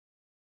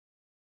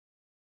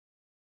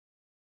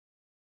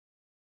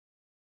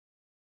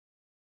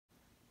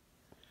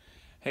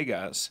Hey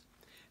guys,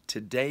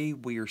 today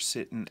we are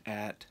sitting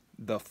at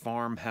the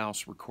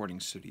Farmhouse Recording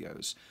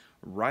Studios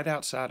right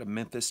outside of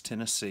Memphis,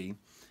 Tennessee,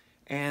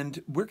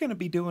 and we're going to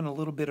be doing a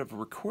little bit of a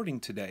recording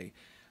today.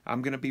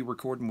 I'm going to be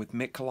recording with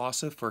Mick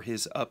Colossa for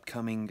his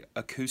upcoming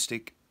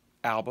acoustic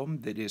album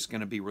that is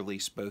going to be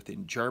released both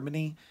in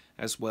Germany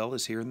as well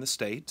as here in the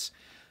States.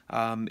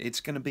 It's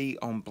going to be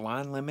on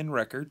Blind Lemon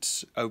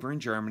Records over in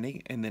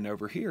Germany, and then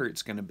over here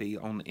it's going to be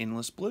on the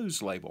Endless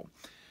Blues label.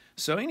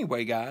 So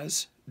anyway,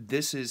 guys,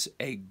 this is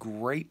a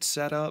great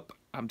setup.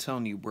 I'm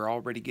telling you, we're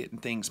already getting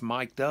things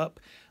mic'd up.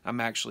 I'm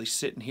actually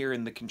sitting here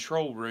in the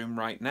control room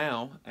right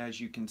now,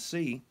 as you can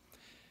see,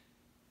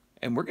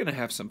 and we're going to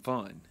have some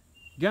fun.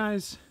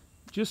 Guys,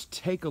 just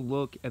take a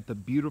look at the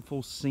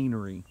beautiful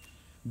scenery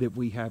that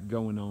we have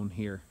going on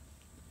here.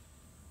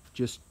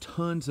 Just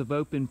tons of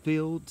open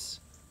fields,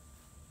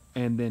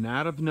 and then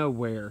out of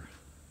nowhere,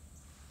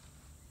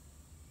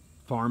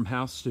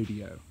 Farmhouse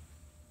Studio.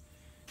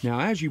 Now,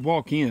 as you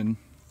walk in,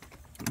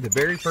 the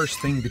very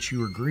first thing that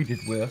you are greeted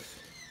with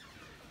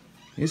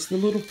is the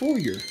little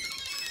foyer.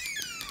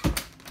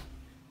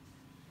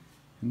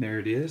 And there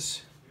it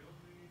is,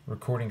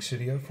 recording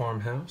studio,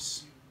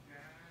 Farmhouse.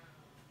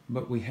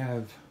 But we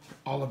have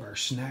all of our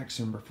snacks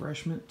and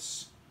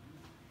refreshments.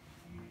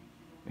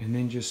 And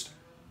then just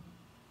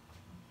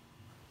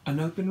an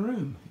open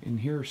room.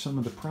 And here are some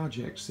of the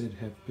projects that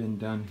have been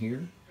done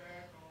here.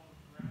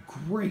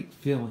 Great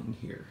feeling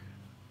here.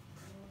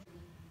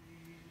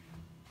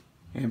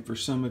 And for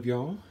some of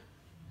y'all,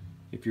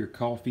 if you're a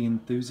coffee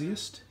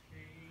enthusiast,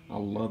 I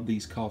love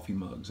these coffee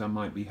mugs. I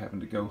might be having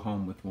to go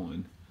home with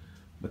one.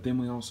 But then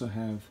we also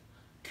have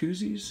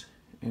koozies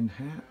and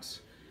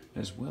hats,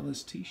 as well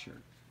as t-shirts.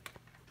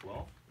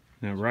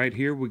 Now right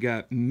here we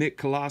got Mick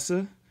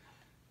Colossa,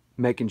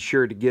 making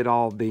sure to get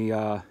all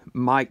the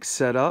mics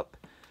set up.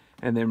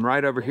 And then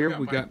right over here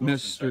we got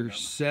Mr.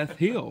 Seth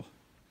Hill.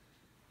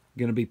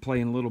 Gonna be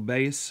playing a little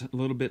bass a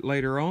little bit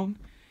later on.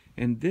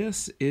 And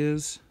this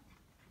is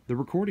the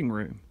recording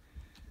room.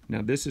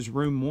 Now this is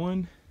room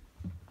 1.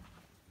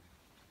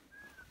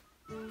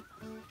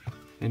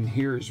 And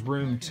here is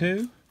room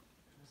 2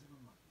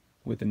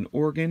 with an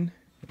organ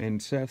and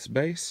Seth's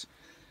bass.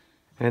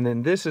 And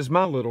then this is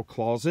my little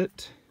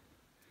closet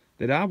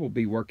that I will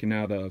be working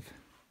out of.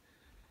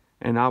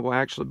 And I will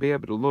actually be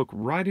able to look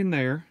right in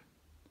there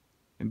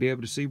and be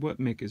able to see what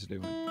Mick is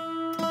doing.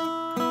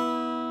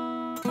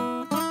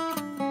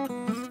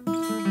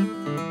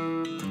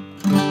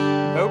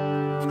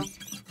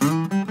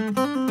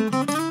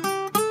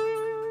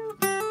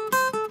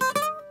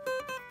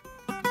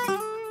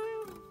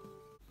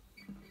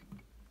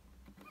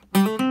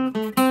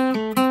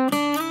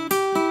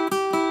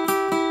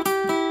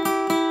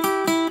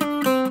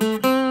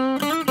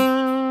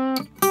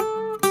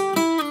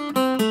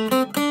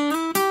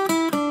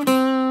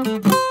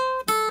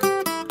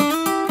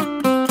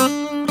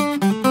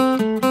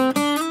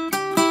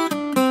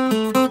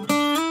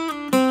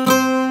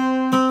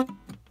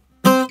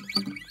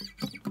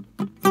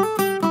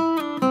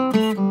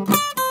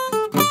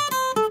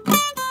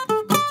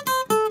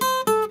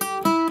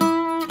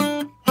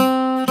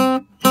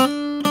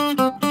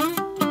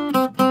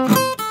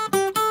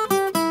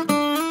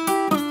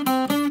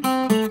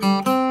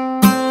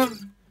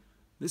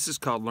 This is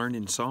called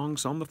learning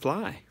songs on the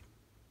fly.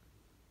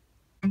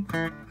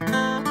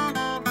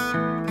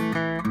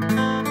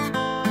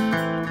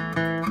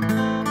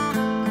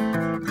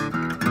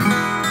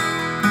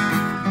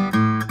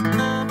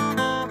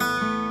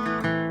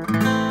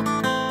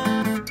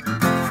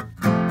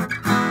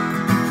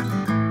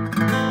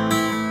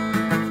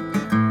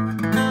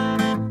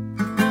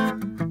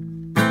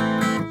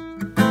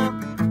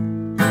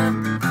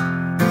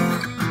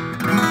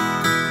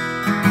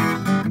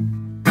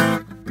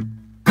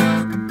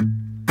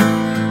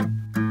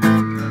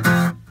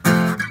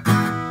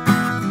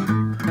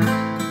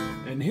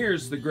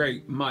 Here's the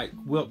great Mike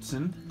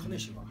Wilson,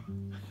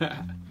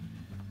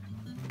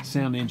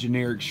 sound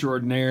engineer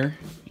extraordinaire,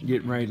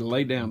 getting ready to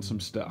lay down some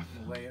stuff.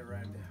 Lay it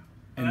right down.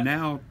 And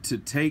now to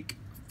take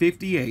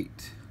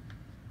 58.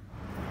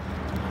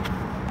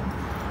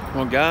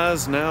 Well,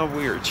 guys, now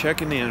we are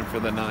checking in for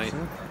the night.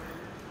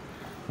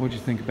 What'd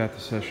you think about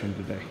the session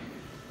today?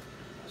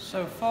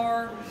 So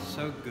far,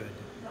 so good.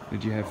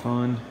 Did you have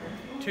fun?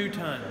 2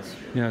 tons.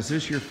 Now, is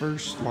this your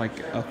first,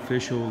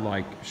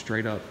 official,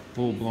 straight up,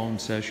 full-blown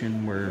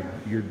session where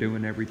you're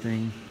doing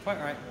everything? Quite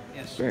right,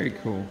 yes. Very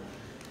cool.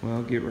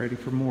 Well, get ready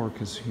for more,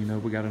 because,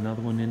 we got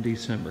another one in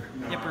December.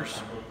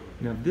 Yippers.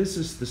 Now, this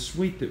is the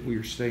suite that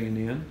we're staying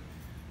in.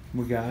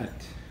 We got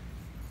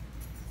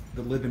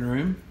the living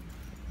room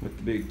with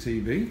the big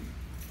TV.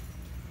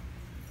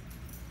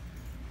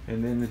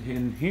 And then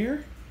in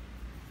here,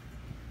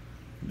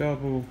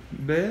 double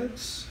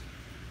beds.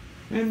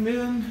 And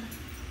then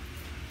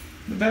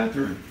the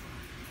bathroom.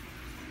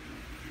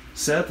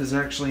 Seth is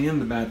actually in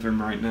the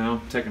bathroom right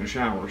now taking a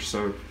shower,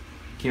 so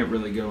can't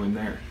really go in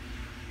there.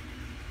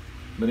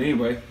 But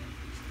anyway,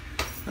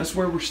 that's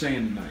where we're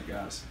staying tonight,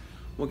 guys.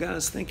 Well,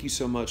 guys, thank you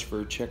so much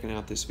for checking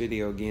out this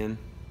video again.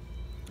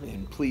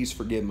 And please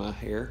forgive my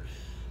hair.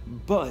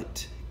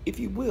 But if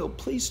you will,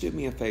 please do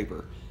me a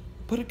favor.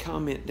 Put a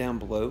comment down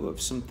below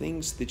of some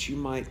things that you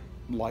might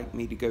like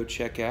me to go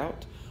check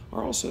out,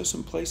 or also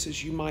some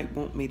places you might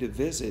want me to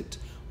visit,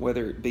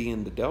 whether it be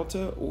in the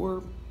Delta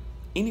or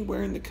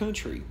anywhere in the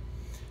country.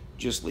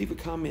 Just leave a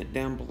comment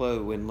down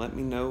below and let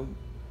me know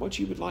what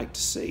you would like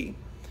to see.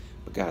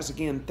 But guys,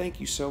 again, thank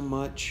you so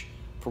much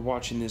for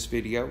watching this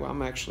video.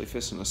 I'm actually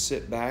fixing to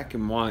sit back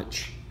and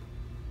watch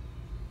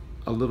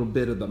a little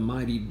bit of the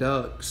Mighty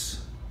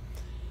Ducks.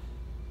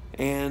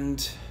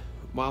 And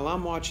while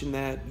I'm watching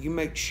that, you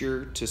make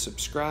sure to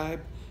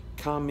subscribe,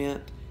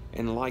 comment,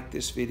 and like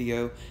this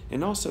video,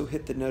 and also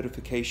hit the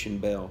notification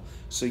bell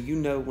so you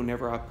know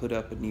whenever I put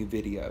up a new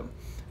video.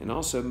 And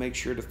also make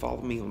sure to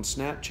follow me on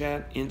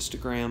Snapchat,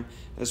 Instagram,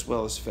 as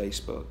well as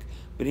Facebook.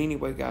 But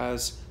anyway,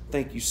 guys,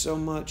 thank you so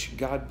much.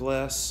 God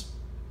bless,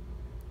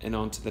 and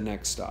on to the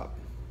next stop.